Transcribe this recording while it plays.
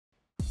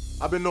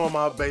I've been knowing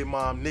my baby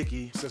mom,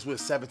 Nikki, since we were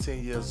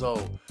 17 years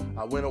old.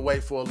 I went away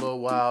for a little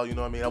while, you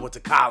know what I mean? I went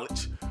to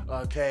college,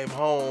 came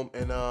home,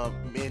 and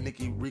me and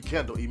Nikki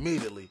rekindled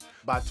immediately.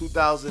 By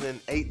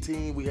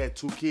 2018, we had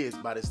 2 kids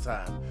by this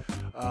time.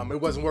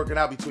 It wasn't working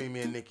out between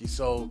me and Nikki,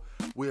 so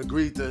we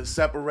agreed to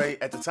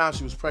separate. At the time,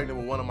 she was pregnant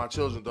with one of my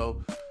children,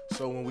 though.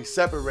 So when we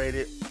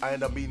separated, I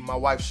ended up meeting my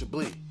wife,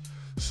 Chablea.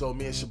 So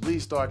me and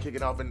Chablea started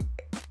kicking off in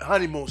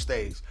honeymoon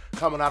stage.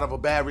 Coming out of a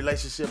bad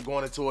relationship,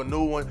 going into a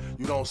new one,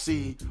 you don't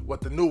see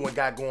what the new one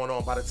got going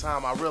on. By the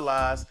time I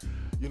realized,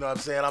 you know what I'm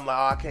saying, I'm like,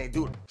 oh, I can't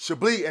do it.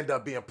 Chablea ended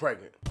up being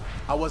pregnant.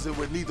 I wasn't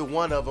with neither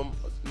one of them,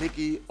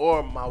 Nikki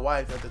or my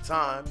wife at the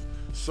time.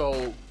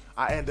 So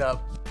I ended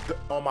up,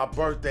 on my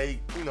birthday,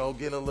 you know,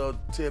 getting a little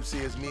tipsy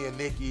as me and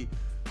Nikki,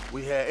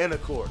 we had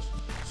intercourse.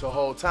 So the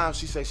whole time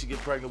she said she get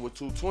pregnant with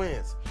 2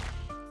 twins.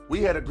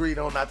 We had agreed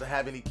on not to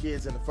have any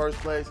kids in the first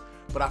place,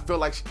 but I feel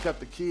like she kept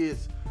the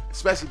kids,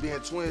 especially being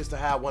twins, to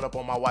have one up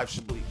on my wife,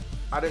 Chablea.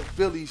 I didn't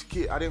feel these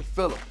kids, I didn't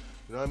feel them,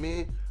 you know what I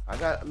mean? I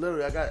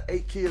got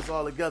 8 kids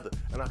all together,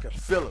 and I can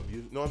feel them,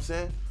 you know what I'm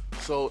saying?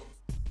 So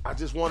I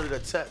just wanted a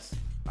test.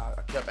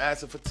 I kept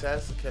asking for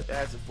tests, I kept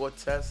asking for a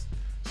test.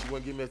 She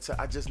wouldn't give me a test.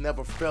 I just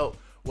never felt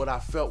what I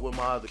felt with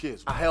my other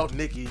kids. I held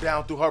Nikki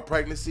down through her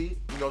pregnancy.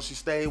 You know, she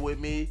stayed with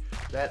me.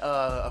 That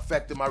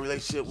affected my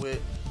relationship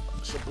with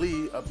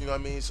Chablea, you know what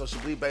I mean? So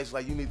Chablea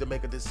basically like, you need to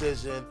make a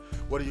decision.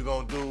 What are you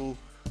gonna do?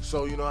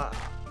 So, you know,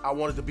 I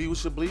wanted to be with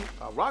Chablea.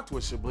 I rocked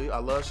with Chablea. I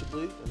love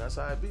Chablea, and that's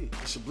how it be.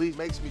 Chablea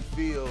makes me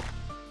feel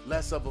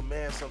less of a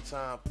man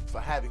sometimes for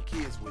having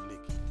kids with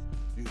Nikki.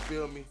 You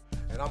feel me?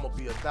 And I'm gonna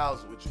be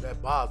 1,000 with you. That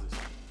bothers me.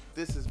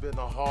 This has been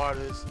the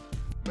hardest,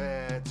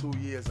 man, 2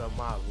 years of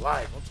my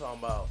life. I'm talking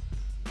about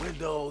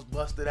windows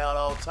busted out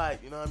all tight,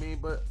 you know what I mean?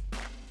 But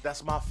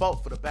that's my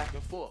fault for the back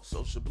and forth. So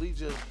Chablea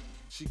just,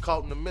 she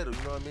caught in the middle,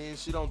 you know what I mean?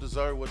 She don't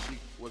deserve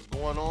what's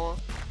going on.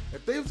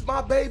 If they was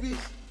my babies,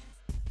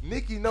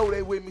 Nikki know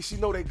they with me, she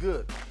know they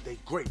good. They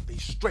great, they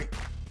straight.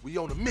 We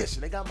on a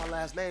mission. They got my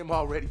last name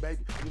already, baby.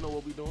 You know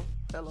what we doing.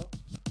 Hello.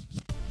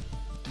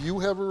 Do you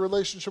have a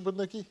relationship with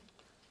Nikki?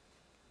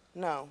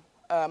 No.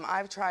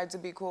 I've tried to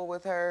be cool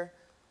with her,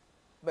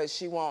 but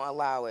she won't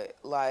allow it.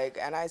 Like,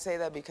 and I say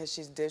that because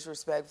she's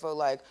disrespectful.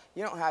 Like,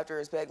 you don't have to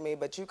respect me,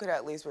 but you could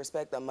at least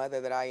respect the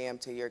mother that I am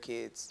to your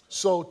kids.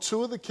 So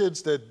 2 of the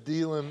kids that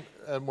Deland,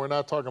 and we're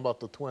not talking about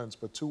the twins,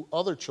 but 2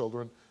 other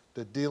children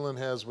that Deland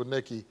has with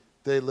Nikki,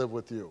 they live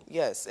with you.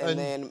 Yes, and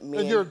then me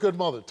and you're a good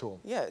mother to them.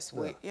 Yes,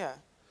 yeah.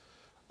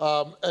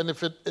 And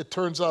if it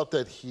turns out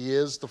that he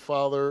is the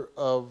father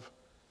of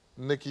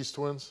Nikki's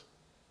twins?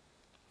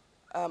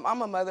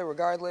 I'm a mother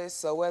regardless,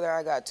 so whether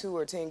I got 2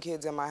 or 10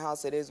 kids in my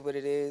house, it is what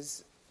it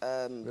is.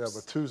 Yeah,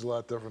 but 2's a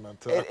lot different than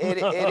 10.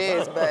 It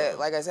is, but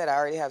like I said, I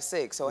already have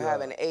 6, so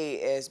having 8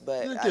 is,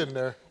 but you're getting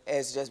there.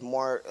 It's just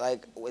more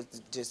like,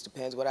 it just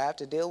depends what I have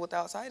to deal with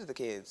outside of the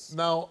kids.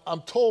 Now,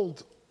 I'm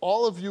told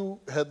all of you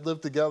had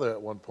lived together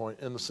at one point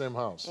in the same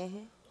house. Mm-hmm.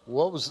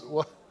 What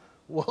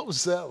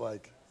was that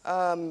like?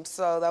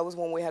 So that was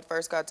when we had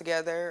first got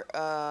together.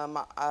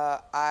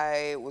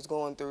 I was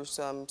going through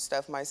some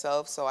stuff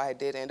myself, so I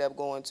did end up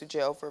going to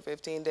jail for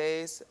 15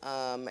 days.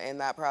 In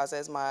that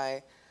process,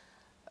 my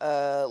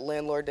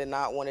landlord did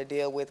not want to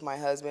deal with my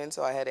husband,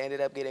 so I had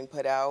ended up getting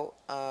put out.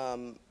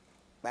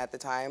 At the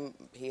time,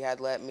 he had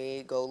let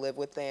me go live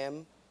with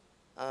them.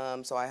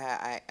 So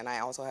I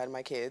also had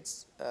my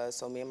kids.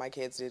 So me and my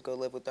kids did go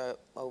live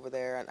over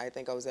there, and I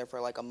think I was there for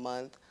like a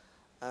month.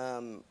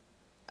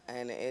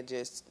 And it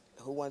just,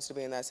 who wants to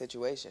be in that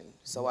situation?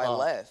 So I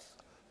left.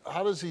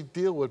 How does he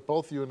deal with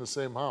both of you in the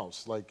same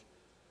house? Like,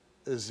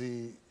 is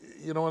he,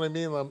 you know what I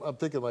mean? I'm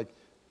thinking like,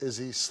 is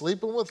he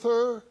sleeping with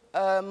her?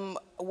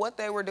 What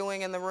they were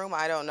doing in the room,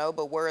 I don't know,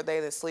 but were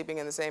they sleeping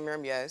in the same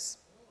room? Yes.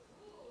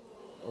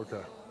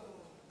 Okay.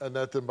 And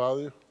that didn't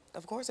bother you?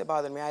 Of course it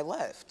bothered me. I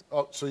left.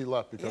 Oh, so you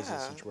left because of the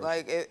situation?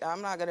 Like,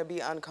 I'm not going to be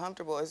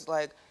uncomfortable. It's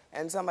like,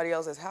 in somebody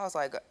else's house,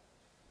 like,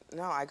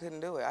 no, I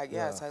couldn't do it.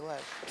 Yes, I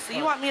left. So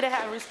you want me to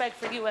have respect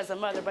for you as a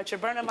mother, but you're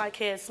burning my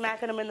kids,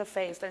 smacking them in the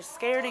face. They're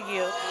scared of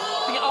you.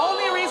 The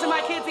only reason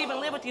my kids even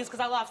live with you is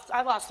because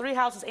I lost 3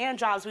 houses and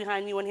jobs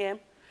behind you and him.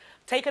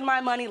 Taking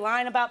my money,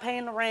 lying about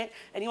paying the rent,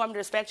 and you want me to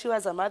respect you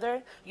as a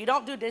mother? You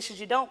don't do dishes,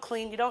 you don't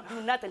clean, you don't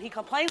do nothing. He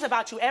complains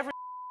about you every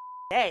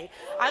day.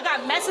 I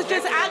got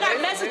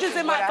messages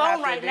in my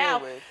phone right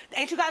now.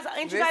 Ain't you guys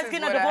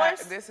getting a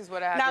divorce? This is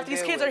what I have to deal with. Now, if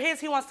these kids are his,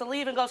 he wants to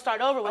leave and go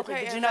start over with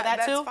it. Did you know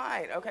that too? That's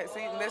fine. Okay,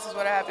 see, this is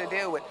what I have to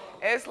deal with.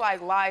 It's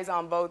like lies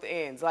on both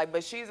ends. Like,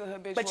 but she's a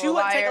habitual liar. But you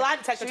wouldn't take a lie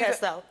detector test,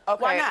 though.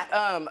 Okay, why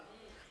not?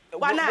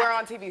 Why not? We're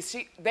on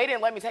TV. They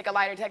didn't let me take a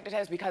lie detector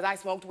test because I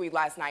smoked weed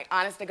last night.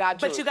 Honest to God,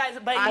 truth. But you guys,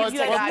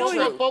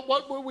 but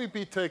what would we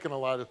be taking a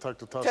lie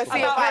detector test to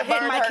see if I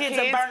burned my kids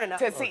and burning them.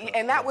 To see,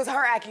 and that was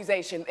her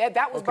accusation.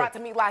 That was brought to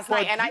me last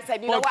night, and I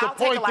said, you know what? I'll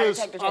take a lie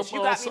detector test. You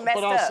got me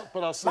messed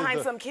up.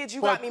 Behind some kids,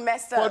 you got me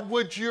messed up. But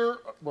would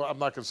well, I'm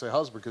not going to say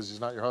husband because he's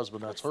not your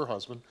husband. That's her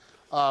husband.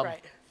 Right.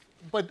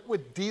 But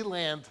would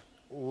Deland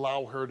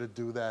allow her to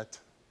do that?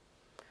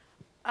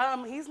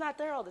 He's not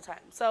there all the time.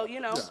 So, you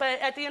know, but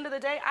at the end of the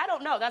day, I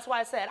don't know. That's why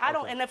I said, I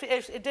don't, and if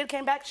it did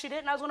came back, she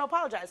didn't, I was gonna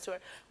apologize to her.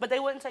 But they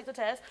wouldn't take the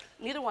test,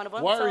 neither one of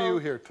them. Why are you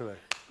here today?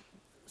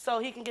 So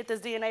he can get this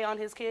DNA on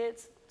his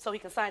kids, so he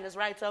can sign his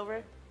rights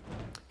over.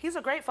 He's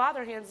a great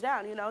father, hands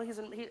down, you know,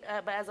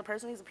 but as a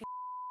person, he's a piece of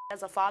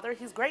as a father,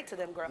 he's great to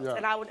them girls,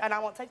 and I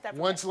won't take that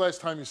from When's the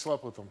last time you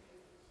slept with them?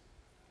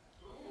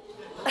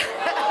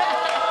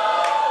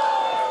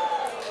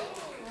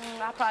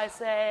 I'd probably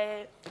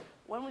say,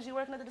 when was you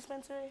working at the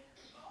dispensary?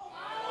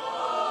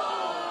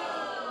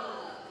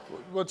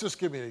 Well, just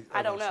give me.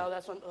 I don't know.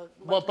 That's when.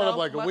 But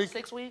like a week,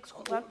 6 weeks.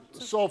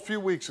 So a few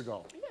weeks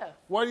ago. Yeah.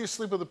 Why do you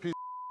sleep with a piece?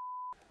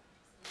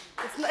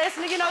 It's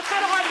you know, it's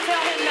kind of hard to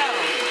tell him no.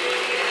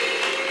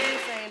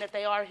 He's saying if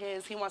they are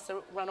his, he wants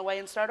to run away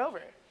and start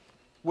over.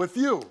 With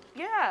you?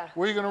 Yeah.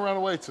 Where are you going to run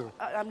away to?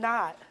 I'm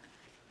not.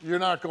 You're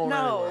not going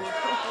anywhere.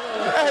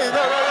 Hey,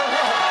 no.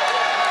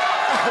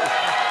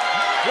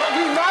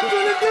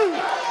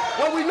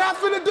 What we not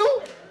finna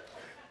do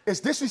is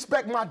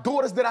disrespect my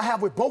daughters that I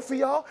have with both of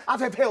y'all. I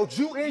have held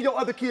you and your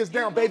other kids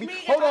down, baby.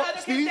 Hold on,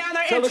 Steve.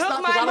 And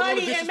took my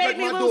money and made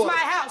me lose my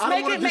house.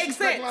 Make it make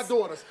sense. My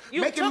daughters.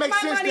 You took my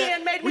money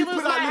and made me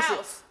lose my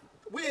house.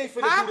 We ain't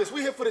finna do this.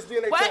 We here for this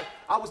DNA test.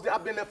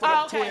 I've been there for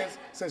the twins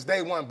since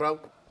day one, bro.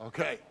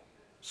 Okay.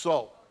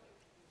 So,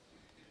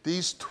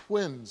 these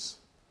twins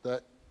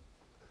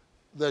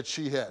that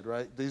she had,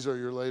 right? These are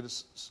your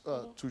latest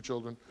two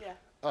children.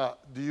 Yeah.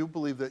 Do you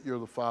believe that you're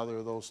the father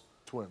of those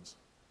twins?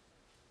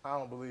 I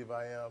don't believe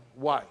I am.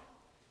 Why?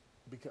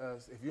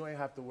 Because if you ain't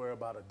have to worry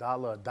about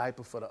 $1 a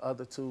diaper for the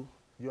other two,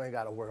 you ain't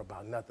got to worry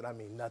about nothing. I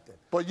mean nothing.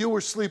 But you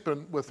were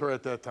sleeping with her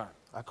at that time?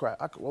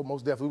 Well,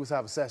 most definitely. We was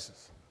having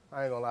sessions.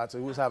 I ain't gonna lie to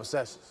you. We was having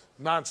sessions.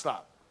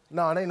 Non-stop?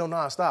 No, it ain't no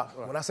non-stop.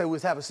 Right. When I say we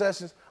was having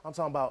sessions, I'm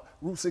talking about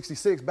Route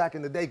 66 back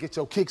in the day, get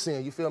your kicks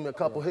in. You feel me? A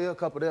couple here, a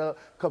couple there, a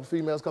couple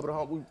females, a couple of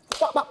home. We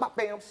bop, bop, bop,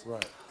 bams.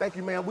 Right. Thank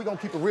you, man. We gonna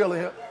keep it real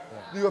in here.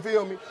 Yeah. You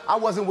feel me? I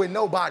wasn't with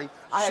nobody.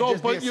 I had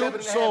just been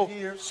 7.5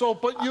 years.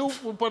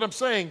 But I'm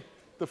saying,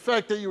 the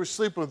fact that you were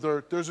sleeping with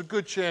her, there's a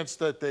good chance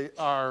that they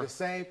are... The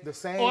same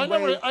I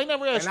way. I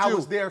never asked you. And I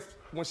was there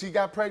when she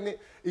got pregnant,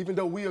 even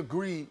though we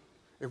agreed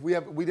we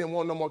didn't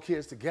want no more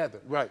kids together.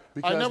 Right.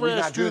 Because I never we're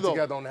asked not you, good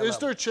together on that Is level.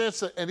 there a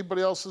chance that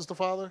anybody else is the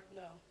father?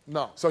 No.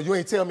 No. So you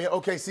ain't tell me in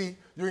OKC,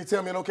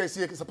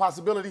 it's a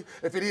possibility?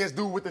 If it is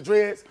dude with the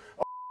dreads,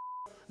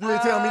 you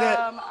ain't tell me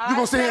that? You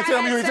gonna sit here and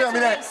tell me you ain't tell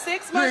me that?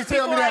 6 months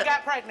before I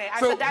got pregnant. I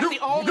said that's the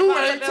only You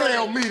possibility. ain't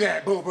tell me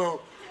that, boo-boo.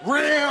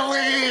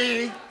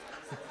 Really?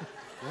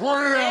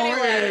 Really?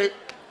 Anyway.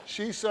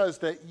 She says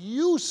that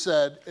you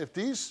said if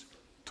these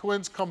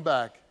twins come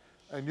back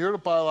and you're the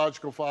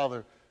biological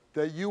father,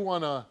 that you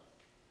want to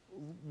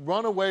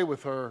run away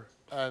with her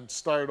and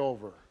start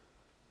over.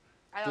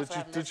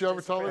 Did you ever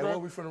tell her that? Where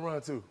we finna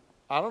run to?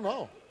 I don't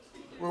know.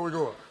 Where we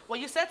going? Well,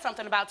 you said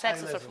something about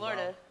Texas or listen,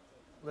 Florida.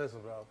 Bro. Listen,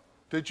 bro.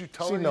 Did you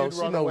tell her you'd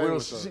run away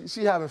with her?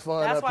 She having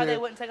fun That's up why here. they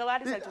wouldn't take a lie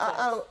detector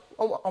test.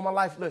 On my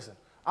life, listen.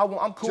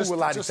 I'm cool with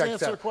lie Just detector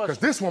answer the tests. question. Because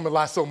this woman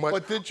lies so much.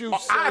 But did you I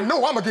say-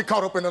 know I'm going to get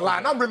caught up in the lie,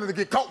 and I'm willing to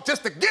get caught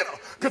just to get her.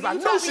 Because I You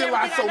know told me she lies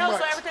so everything I know,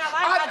 much. so everything I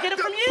like, I'll get it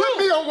from you. Put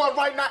me on one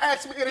right now.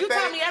 Ask me anything.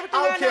 tell me everything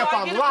I don't I care know, if I'll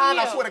I'm get it from lying.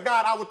 I you. swear to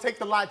God, I would take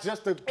the lie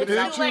just to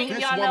It's too late, this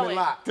y'all know woman it.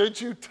 lie. Did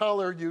you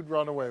tell her you'd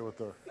run away with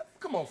her?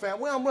 Come on, fam.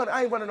 Where I'm running?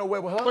 I ain't running nowhere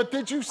with her. But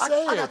did you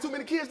say I it? got too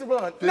many kids to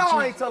run. Did I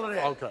you- ain't telling her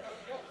that. Okay. What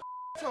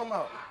you talking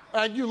about?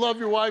 And you love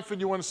your wife and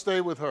you want to stay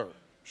with her?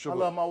 I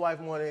love my wife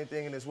more than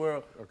anything in this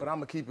world, but I'm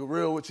going to keep it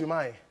real with you,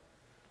 man.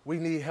 We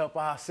need help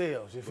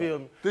ourselves, you feel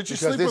me? Did you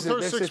Because sleep with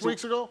her 6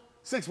 weeks ago?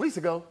 6 weeks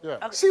ago? Yeah.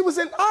 Okay. She was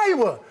in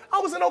Iowa. I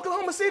was in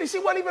Oklahoma City. She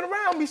wasn't even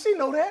around me. She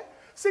know that.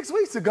 6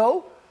 weeks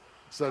ago.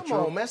 Is that Come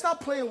true? on, man. Stop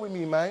playing with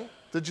me, man.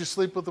 Did you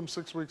sleep with them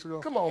 6 weeks ago?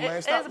 Come on, man. It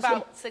was Stop.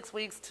 about 6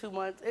 weeks, 2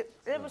 months.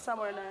 It was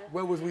somewhere in there.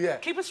 Where was we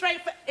at? Keep it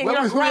straight in Where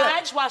your was we at?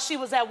 garage while she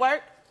was at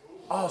work.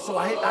 Oh, so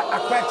I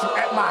cracked you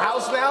at my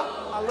house now?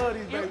 I love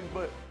these babies,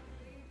 but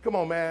come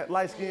on, man.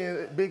 Light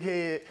skin, big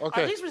head.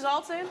 Okay. Are these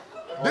results in?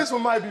 This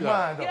one might be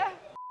mine, though. Yeah.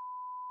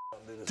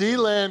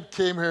 Deland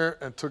came here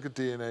and took a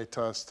DNA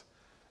test,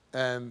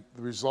 and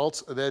the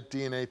results of that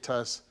DNA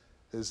test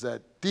is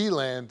that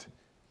Deland,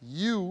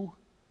 you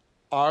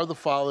are the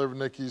father of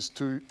Nikki's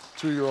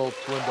two-year-old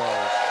twin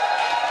daughters.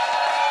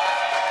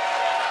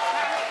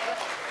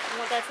 You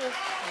want that too?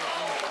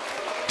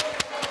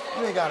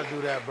 You ain't got to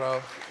do that,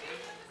 bro.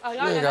 Oh, y'all You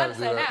got ain't gotta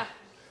nothing to do say that.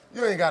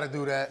 now. You ain't got to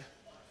do that.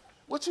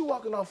 What you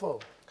walking off for?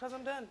 Because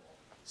I'm done.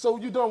 So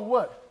you done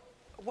what?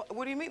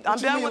 What do you mean? What I'm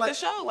you done mean, with like- the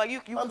show. Like, I'm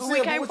we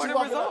saying, but came what for you the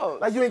walking off?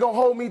 results. Like you ain't gonna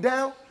hold me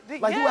down?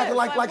 Like you yes, acting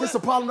like like it's a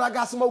what- problem that I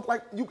got smoke?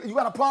 Like you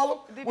got a problem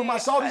with my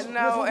shoulders?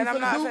 No, and I'm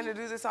not finna finna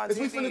do this on Is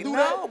we TV. finna do No,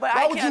 that? but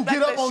Why I would can't, you get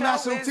like, up the on show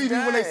national is TV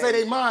when they done. say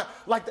they mine?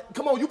 Like,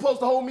 come on, you supposed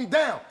to hold me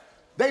down.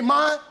 They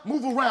mine?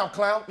 Move around,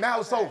 clown. Now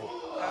it's over.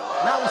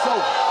 Now it's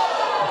over.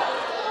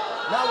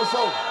 Now it's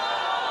over.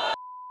 What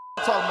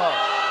you talking about?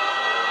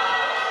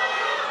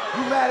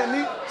 You mad at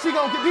me? She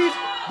gonna get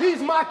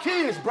these my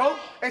kids, bro.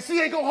 and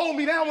she ain't gonna hold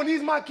me down when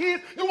these my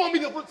kids? You want me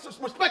to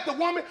respect a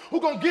woman who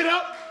gonna get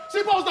up? She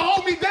supposed to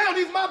hold me down.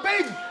 These my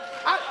babies.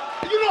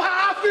 You know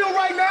how I feel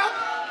right now?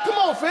 Come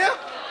on, fam.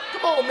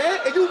 Come on, man.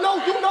 And you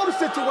know the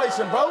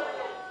situation, bro.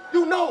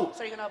 You know.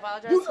 So you're gonna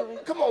apologize to me?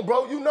 Come on,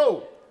 bro. You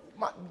know.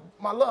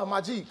 My love, my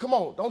G. Come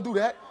on, don't do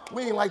that.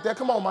 We ain't like that.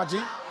 Come on, my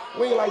G.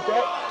 We ain't like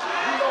that.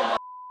 You know, my.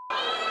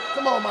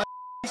 Come on, my.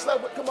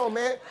 Come on,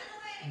 man.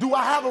 Do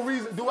I have a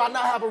reason? Do I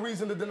not have a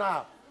reason to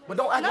deny? But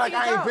don't act like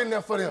I ain't been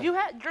there for them. You're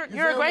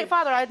a great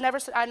father. I never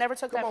took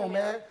that from you. Come on,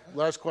 man.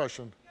 Last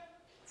question.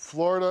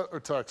 Florida or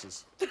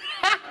Texas?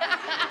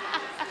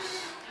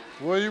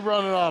 Where are you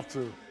running off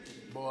to?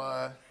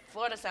 Boy.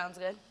 Florida sounds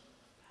good.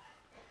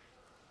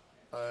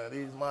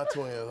 These my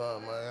twins,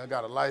 man. I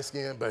got a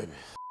light-skinned baby.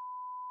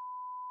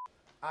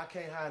 I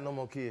can't have no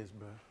more kids,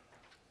 bro.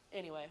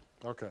 Anyway.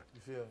 Okay.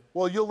 You feel me?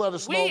 Well, you'll let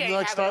us know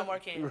next time. We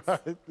ain't having no more kids.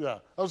 Right? Yeah.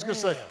 I was gonna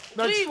say.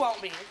 We won't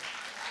be.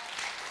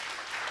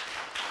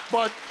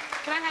 But.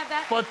 Can I have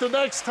that? But the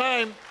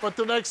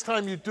next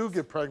time you do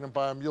get pregnant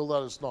by him, you'll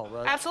let us know,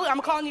 right? Absolutely.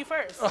 I'm calling you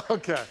first.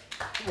 Okay.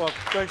 Well,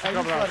 thanks for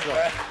coming on. Nice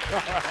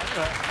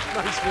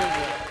meeting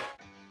you.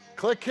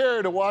 Click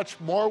here to watch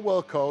more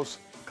Wilkos.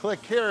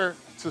 Click here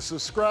to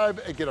subscribe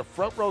and get a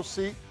front row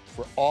seat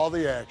for all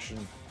the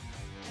action.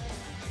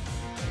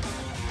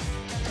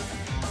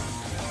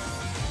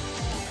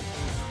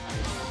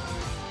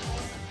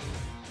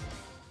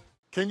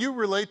 Can you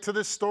relate to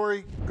this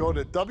story? Go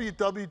to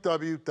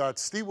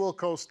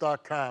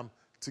www.stevewilkos.com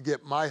to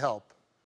get my help.